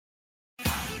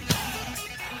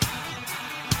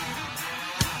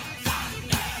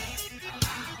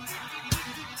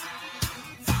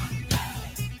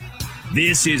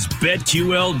This is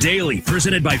BetQL Daily,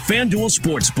 presented by FanDuel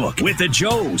Sportsbook with the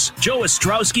Joes, Joe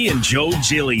Ostrowski and Joe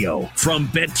Giglio from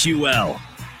BetQL.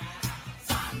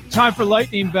 Time for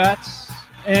lightning bets,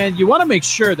 and you want to make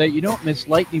sure that you don't miss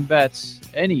lightning bets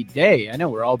any day. I know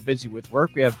we're all busy with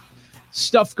work. We have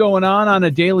stuff going on a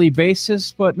daily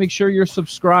basis, but make sure you're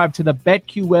subscribed to the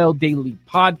BetQL Daily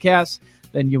podcast.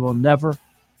 Then you will never,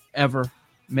 ever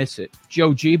miss it.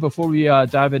 Joe G, before we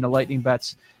dive into lightning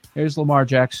bets, here's Lamar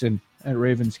Jackson at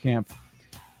Ravens camp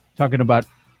talking about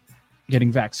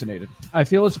getting vaccinated. I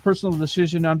feel it's a personal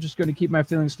decision. I'm just going to keep my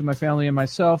feelings to my family and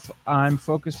myself. I'm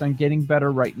focused on getting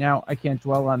better right now. I can't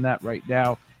dwell on that right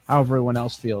now, how everyone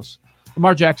else feels.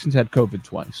 Lamar Jackson's had COVID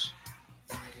twice,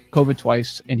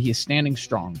 and he is standing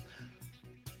strong.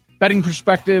 Betting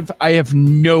perspective, I have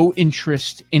no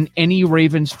interest in any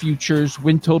Ravens futures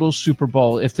win total Super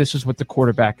Bowl if this is what the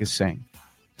quarterback is saying.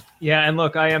 Yeah, and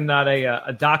look, I am not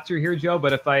a doctor here, Joe,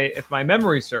 but if my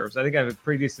memory serves, I think I have a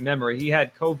pretty decent memory. He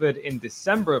had COVID in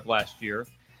December of last year.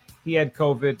 He had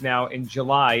COVID now in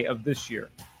July of this year.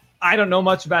 I don't know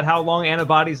much about how long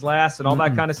antibodies last and all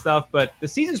that kind of stuff, but the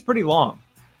season's pretty long.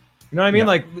 You know what I mean? Yeah.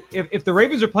 Like, if the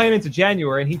Ravens are playing into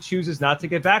January and he chooses not to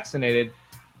get vaccinated,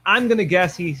 I'm going to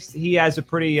guess he has a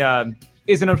pretty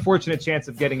is an unfortunate chance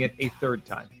of getting it a third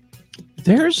time.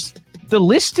 The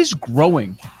list is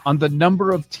growing on the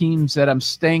number of teams that I'm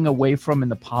staying away from in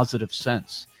the positive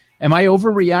sense. Am I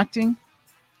overreacting?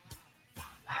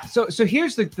 So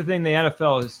here's the thing the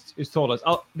NFL has told us.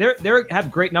 They have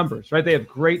great numbers, right? They have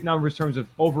great numbers in terms of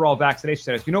overall vaccination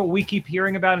status. You know what we keep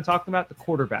hearing about and talking about? The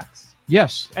quarterbacks.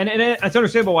 Yes. And it's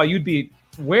understandable why you'd be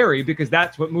wary because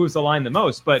that's what moves the line the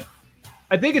most. But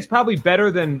I think it's probably better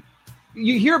than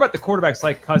you hear about the quarterbacks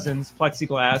like Cousins,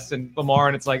 Plexiglass, and Lamar,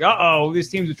 and it's like, these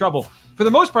teams are trouble. For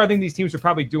the most part, I think these teams are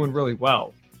probably doing really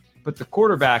well. But the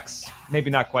quarterbacks, maybe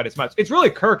not quite as much. It's really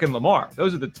Kirk and Lamar.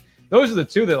 Those are the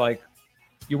two that like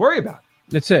you worry about.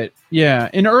 That's it. Yeah.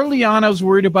 And early on, I was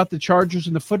worried about the Chargers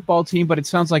and the football team, but it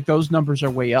sounds like those numbers are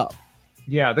way up.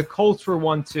 Yeah, the Colts were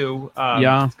 1-2.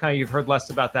 Yeah. It's kind of, you've heard less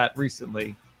about that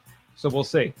recently. So we'll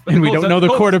see. But and we don't know the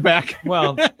quarterback.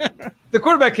 Well, the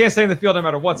quarterback can't stay in the field no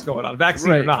matter what's going on,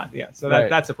 vaccine or not. Yeah, so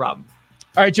that's a problem.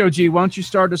 All right, Joe G, why don't you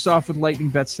start us off with lightning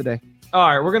bets today? All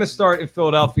right, we're going to start in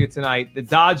Philadelphia tonight. The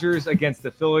Dodgers against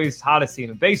the Phillies, hottest team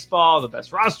in baseball, the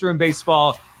best roster in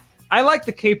baseball. I like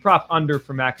the K-prop under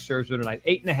for Max Scherzer tonight,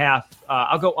 8.5.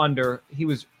 I'll go under. He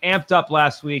was amped up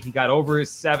last week. He got over his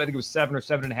 7. I think it was 7 or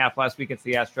 7.5 last week against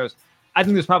the Astros. I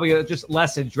think there's probably just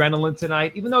less adrenaline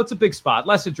tonight, even though it's a big spot.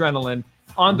 Less adrenaline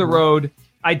on the road.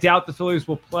 I doubt the Phillies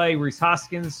will play Rhys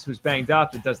Hoskins, who's banged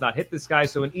up. It does not hit this guy,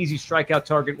 so an easy strikeout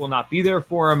target will not be there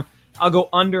for him. I'll go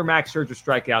under Max Scherzer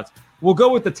strikeouts. We'll go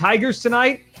with the Tigers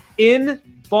tonight in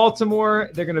Baltimore.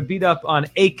 They're going to beat up on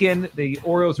Aiken. The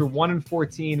Orioles are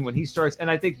 1-14 when he starts,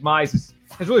 and I think Mize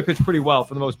has really pitched pretty well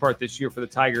for the most part this year for the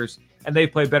Tigers, and they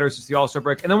play better since the All-Star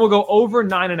break. And then we'll go over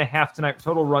 9.5 tonight,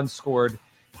 total runs scored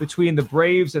between the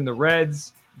Braves and the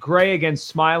Reds. Gray against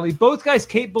Smiley. Both guys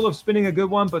capable of spinning a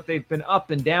good one, but they've been up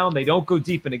and down. They don't go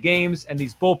deep into games, and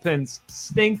these bullpens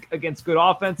stink against good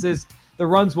offenses. The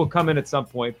runs will come in at some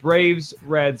point. Braves,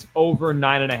 Reds, over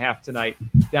 9.5 tonight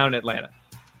down in Atlanta.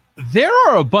 There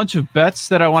are a bunch of bets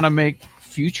that I want to make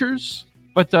futures,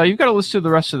 but you've got to listen to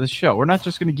the rest of the show. We're not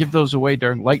just going to give those away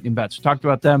during lightning bets. We talked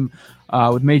about them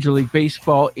with Major League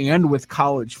Baseball and with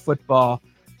college football.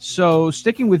 So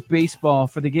sticking with baseball,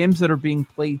 for the games that are being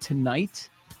played tonight,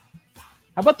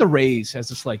 how about the Rays as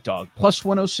a slight dog? Plus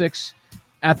 106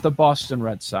 at the Boston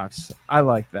Red Sox. I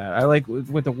like that. I like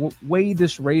with the way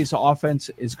this Rays offense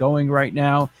is going right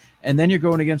now. And then you're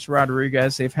going against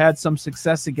Rodriguez. They've had some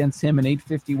success against him, an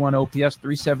 851 OPS,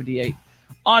 378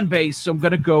 on base. So I'm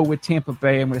going to go with Tampa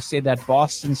Bay. I'm going to say that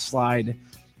Boston slide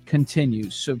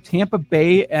continues. So Tampa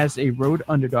Bay as a road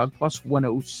underdog, plus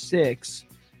 106.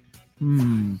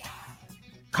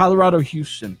 Colorado,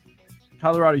 Houston,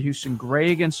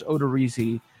 Gray against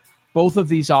Odorizzi. Both of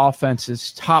these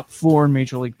offenses, top 4 in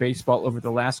Major League Baseball over the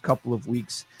last couple of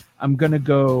weeks. I'm going to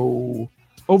go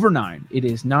over 9. It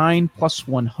is 9 plus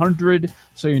 100,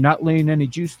 so you're not laying any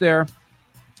juice there.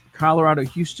 Colorado,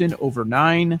 Houston, over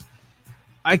 9.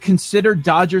 I consider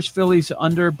Dodgers, Phillies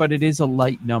under, but it is a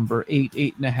light number,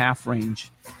 8.5 range.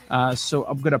 So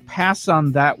I'm going to pass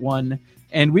on that one.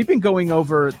 And we've been going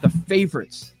over the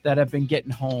favorites that have been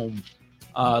getting home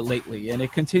lately, and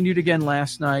it continued again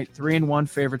last night. 3-1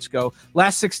 favorites go.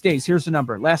 Last 6 days, here's the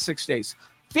number. Last 6 days,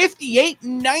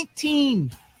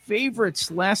 58-19 favorites.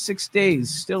 Last 6 days,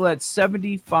 still at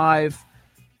 75%.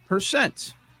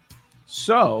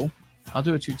 So I'll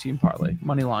do a 2-team parlay.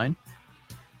 Money line.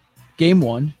 Game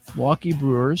 1, Milwaukee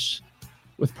Brewers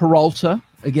with Peralta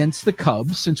against the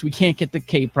Cubs. Since we can't get the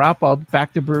K-prop, I'll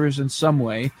back the Brewers in some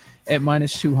way at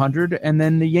 -200. And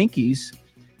then the Yankees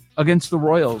against the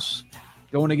Royals,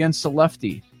 going against the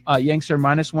lefty. Yanks are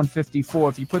 -154.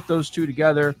 If you put those two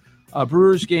together,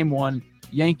 Brewers game 1,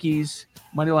 Yankees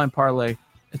moneyline parlay,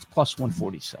 it's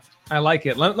 +147. I like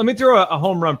it. Let me throw a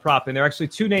home run prop in there. Actually,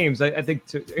 two names I think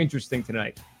interesting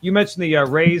tonight. You mentioned the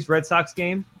Rays-Red Sox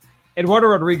game. Eduardo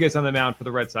Rodriguez on the mound for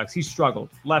the Red Sox. He struggled.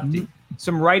 Lefty.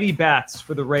 Some righty bats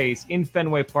for the Rays in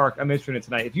Fenway Park. I'm interested in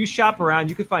tonight. If you shop around,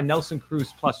 you can find Nelson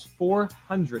Cruz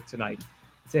 +400 tonight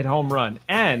to hit home run.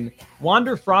 And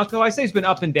Wander Franco, I say he's been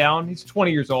up and down. He's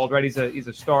 20 years old, right? He's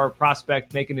a star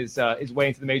prospect making his way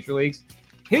into the major leagues.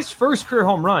 His first career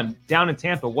home run down in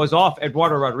Tampa was off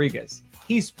Eduardo Rodriguez.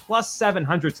 He's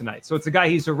 +700 tonight. So it's a guy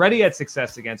he's already had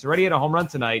success against, already had a home run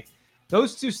tonight.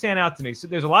 Those two stand out to me. So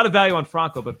there's a lot of value on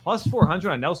Franco, but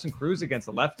 +400 on Nelson Cruz against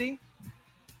a lefty,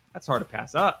 that's hard to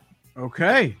pass up.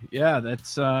 Okay. Yeah,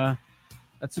 that's a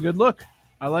good look.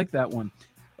 I like that one.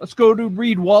 Let's go to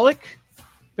Reed Wallach,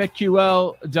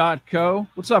 BetQL.co.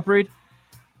 What's up, Reed?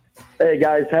 Hey,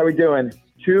 guys. How we doing?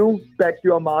 2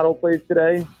 BetQL model plays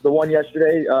today. The one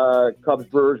yesterday, Cubs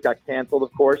Brewers, got canceled,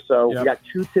 of course. So We got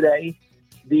 2 today.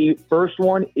 The first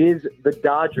one is the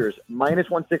Dodgers,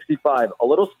 -165. A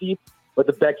little steep, but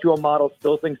the BetQL model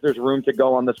still thinks there's room to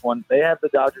go on this one. They have the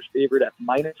Dodgers favored at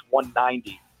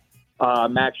 -190.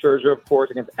 Max Scherzer, of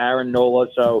course, against Aaron Nola.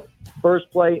 So first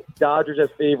play, Dodgers as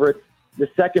favorites. The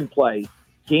second play,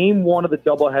 game 1 of the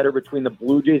doubleheader between the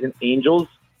Blue Jays and Angels.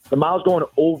 The model's going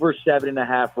over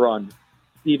 7.5 runs.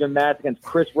 Steven Matz against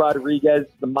Chris Rodriguez.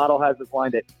 The model has this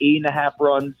line at 8.5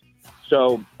 runs.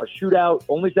 So a shootout,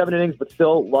 only 7 innings, but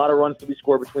still a lot of runs to be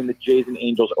scored between the Jays and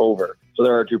Angels over. So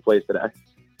there are 2 plays today.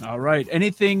 All right.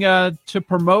 Anything to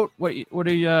promote? What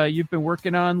are you've been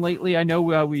working on lately? I know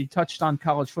we touched on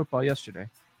college football yesterday.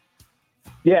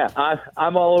 Yeah,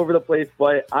 I'm all over the place,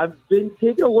 but I've been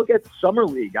taking a look at Summer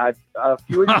League. A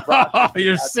few of these rosters.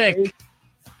 You're sick.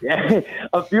 Yeah,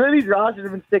 a few of these rosters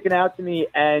have been sticking out to me,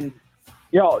 and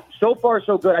so far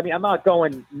so good. I mean, I'm not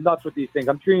going nuts with these things.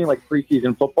 I'm treating it like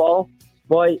preseason football,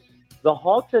 but the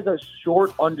Hawks as a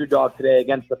short underdog today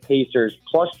against the Pacers,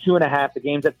 +2.5. The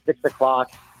game's at 6:00.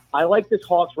 I like this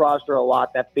Hawks roster a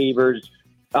lot. That favors,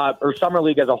 or Summer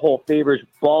League as a whole favors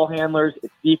ball handlers.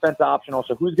 It's defense optional.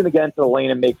 So who's going to get into the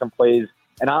lane and make some plays?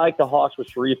 And I like the Hawks with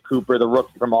Sharif Cooper, the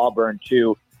rookie from Auburn,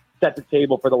 to set the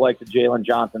table for the likes of Jalen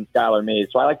Johnson, Skylar Mays.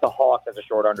 So I like the Hawks as a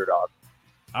short underdog.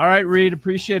 All right, Reed.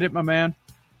 Appreciate it, my man.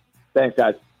 Thanks,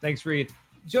 guys. Thanks, Reed.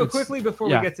 Joe, quickly before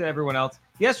we get to everyone else,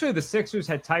 yesterday the Sixers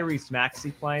had Tyrese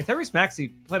Maxey playing. Tyrese Maxey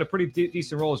played a pretty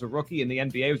decent role as a rookie in the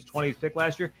NBA. He was a 20th pick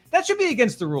last year. That should be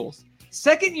against the rules.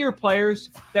 Second-year players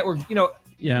that were,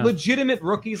 legitimate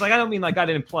rookies. Like, I don't mean like I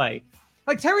didn't play.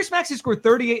 Like, Tyrese Maxey scored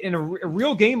 38 in a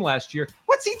real game last year.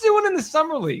 What's he doing in the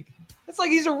Summer League? It's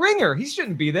like he's a ringer. He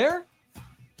shouldn't be there.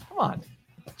 Come on.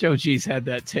 Joe G's had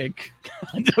that take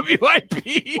on WIP.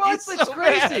 Well, it's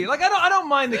crazy. Bad. Like I don't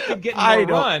mind the kid getting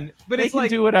more run, but they it's can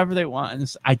do whatever they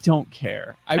want. I don't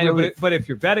care. I know, but if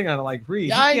you're betting on it like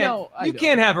Reed, you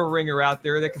can't have a ringer out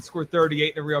there that can score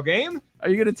 38 in a real game. Are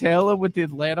you going to tail him with the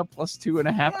Atlanta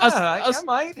 +2.5? Yeah, I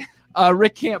might.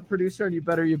 Rick Camp, producer, and You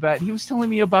Better You Bet. He was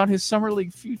telling me about his Summer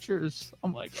League futures.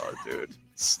 I'm like, oh, dude,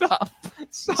 stop.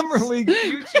 Summer League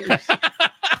futures.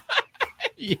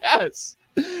 Yes.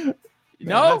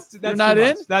 No, that's not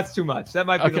in. That's too much. That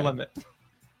might be the limit.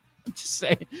 I'm just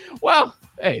saying. Well,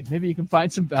 hey, maybe you can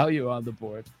find some value on the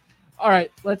board. All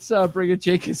right, let's bring in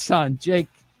Jake Hassan. Jake,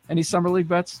 any Summer League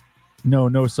bets?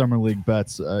 No Summer League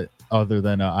bets other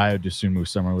than I would assume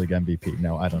who's Summer League MVP.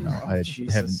 No, I don't know. I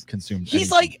haven't consumed.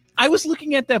 He's anything. Like, I was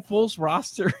looking at that Bulls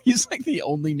roster. He's like the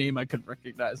only name I could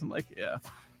recognize. I'm like, yeah.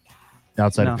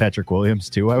 Outside of Patrick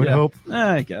Williams, too, I would hope.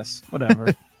 I guess.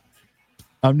 Whatever.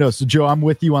 No, so Joe, I'm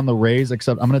with you on the Rays,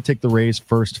 except I'm going to take the Rays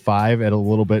first 5 at a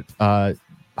little bit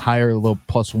higher, a little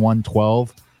 +112.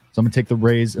 So I'm going to take the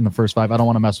Rays in the first 5. I don't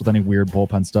want to mess with any weird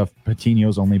bullpen stuff.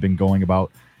 Patino's only been going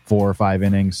about 4 or 5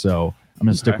 innings, so I'm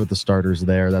going to stick with the starters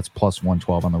there. That's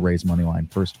 +112 on the Rays money line,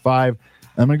 first 5.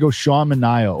 I'm going to go Sean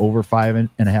Manaea over 5.5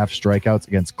 strikeouts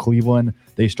against Cleveland.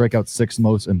 They strike out 6th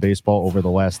most in baseball over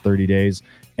the last 30 days.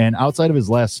 And outside of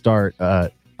his last start on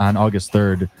August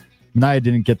 3rd, Manaea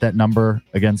didn't get that number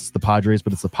against the Padres,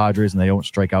 but it's the Padres, and they don't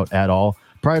strike out at all.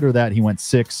 Prior to that, he went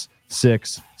 6,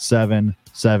 6, 7,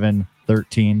 7,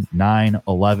 13, 9,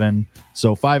 11.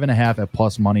 So 5.5 at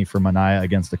plus money for Manaea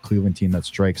against the Cleveland team that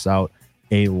strikes out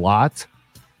a lot.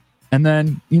 And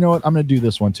then, you know what? I'm going to do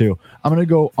this one too. I'm going to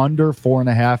go under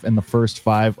 4.5 in the first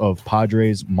 5 of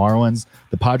Padres Marlins.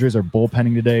 The Padres are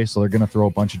bullpenning today, so they're going to throw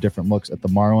a bunch of different looks at the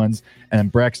Marlins. And then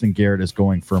Braxton Garrett is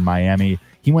going for Miami.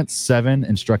 He went 7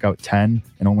 and struck out 10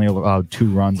 and only allowed 2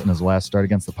 runs in his last start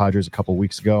against the Padres a couple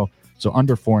weeks ago. So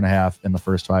under 4.5 in the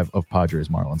first 5 of Padres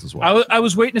Marlins as well. I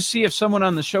was waiting to see if someone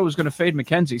on the show was going to fade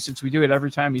McKenzie, since we do it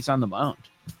every time he's on the mound.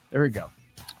 There we go.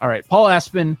 All right, Paul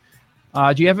Aspen.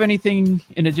 Do you have anything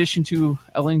in addition to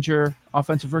Ellinger,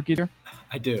 offensive rookie there?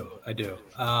 I do.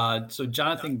 So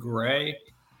Jonathan Gray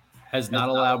has not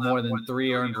allowed more than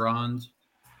 3 earned runs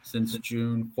since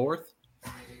June 4th.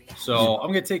 So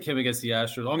I'm going to take him against the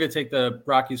Astros. I'm going to take the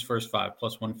Rockies first 5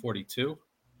 plus 142.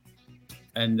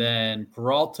 And then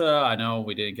Peralta, I know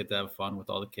we didn't get to have fun with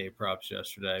all the K props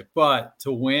yesterday, but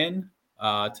to win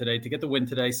today, to get the win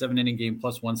today, 7-inning game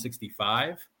plus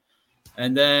 165.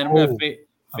 And then I'm going to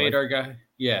fade our guy.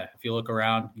 Yeah, if you look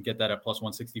around, you get that at plus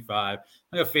 165.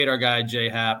 I'm going to fade our guy,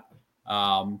 J-Hap.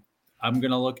 I'm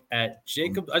going to look at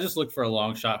Jacob. I just looked for a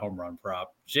long shot home run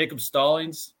prop. Jacob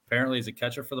Stallings, apparently he's a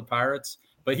catcher for the Pirates,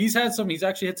 but he's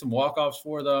actually hit some walk-offs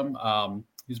for them.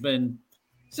 He's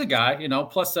a guy,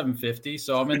 plus 750.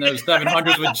 So I'm in those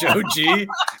 700s with Joe G.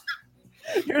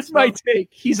 Here's my take.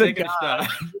 He's a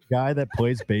guy that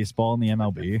plays baseball in the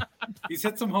MLB. He's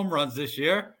hit some home runs this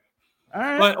year. All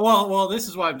right. But well, this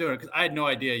is why I'm doing it, because I had no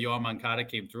idea Yoan Moncada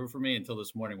came through for me until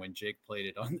this morning when Jake played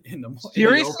it in the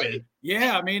open.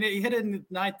 Yeah, I mean, he hit it in the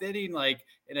 9th inning, like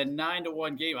in a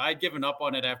 9-1 game. I'd given up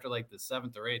on it after like the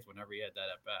 7th or 8th whenever he had that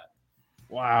at bat.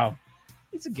 Wow,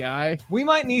 he's a guy. We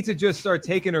might need to just start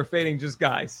taking or fading just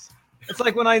guys. It's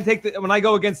like when I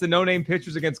go against the no-name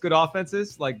pitchers against good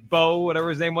offenses, like Bo, whatever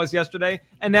his name was yesterday,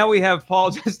 and now we have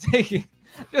Paul just taking.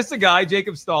 Just a guy,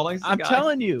 Jacob Stallings. I'm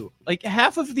telling you, like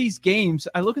half of these games,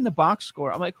 I look in the box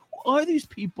score. I'm like, who are these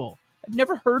people? I've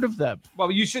never heard of them.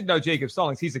 Well, you should know Jacob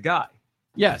Stallings. He's a guy.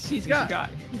 Yes, he's a guy.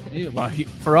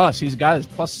 For us, he's a guy that's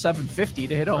plus 750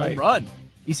 to hit a home run.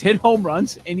 He's hit home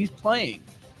runs and he's playing.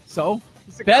 So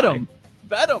bet him.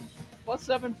 Plus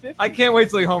 750. I can't wait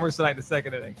till he homers tonight in the 2nd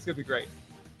inning. It's going to be great.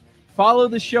 Follow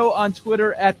the show on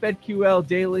Twitter at BetQL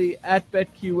Daily, at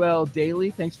BetQL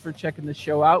Daily. Thanks for checking the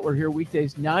show out. We're here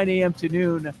weekdays 9 a.m. to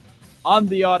noon on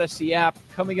the Odyssey app.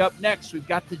 Coming up next, we've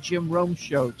got the Jim Rome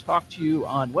Show. Talk to you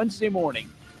on Wednesday morning,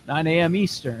 9 a.m.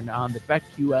 Eastern on the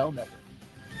BetQL Network.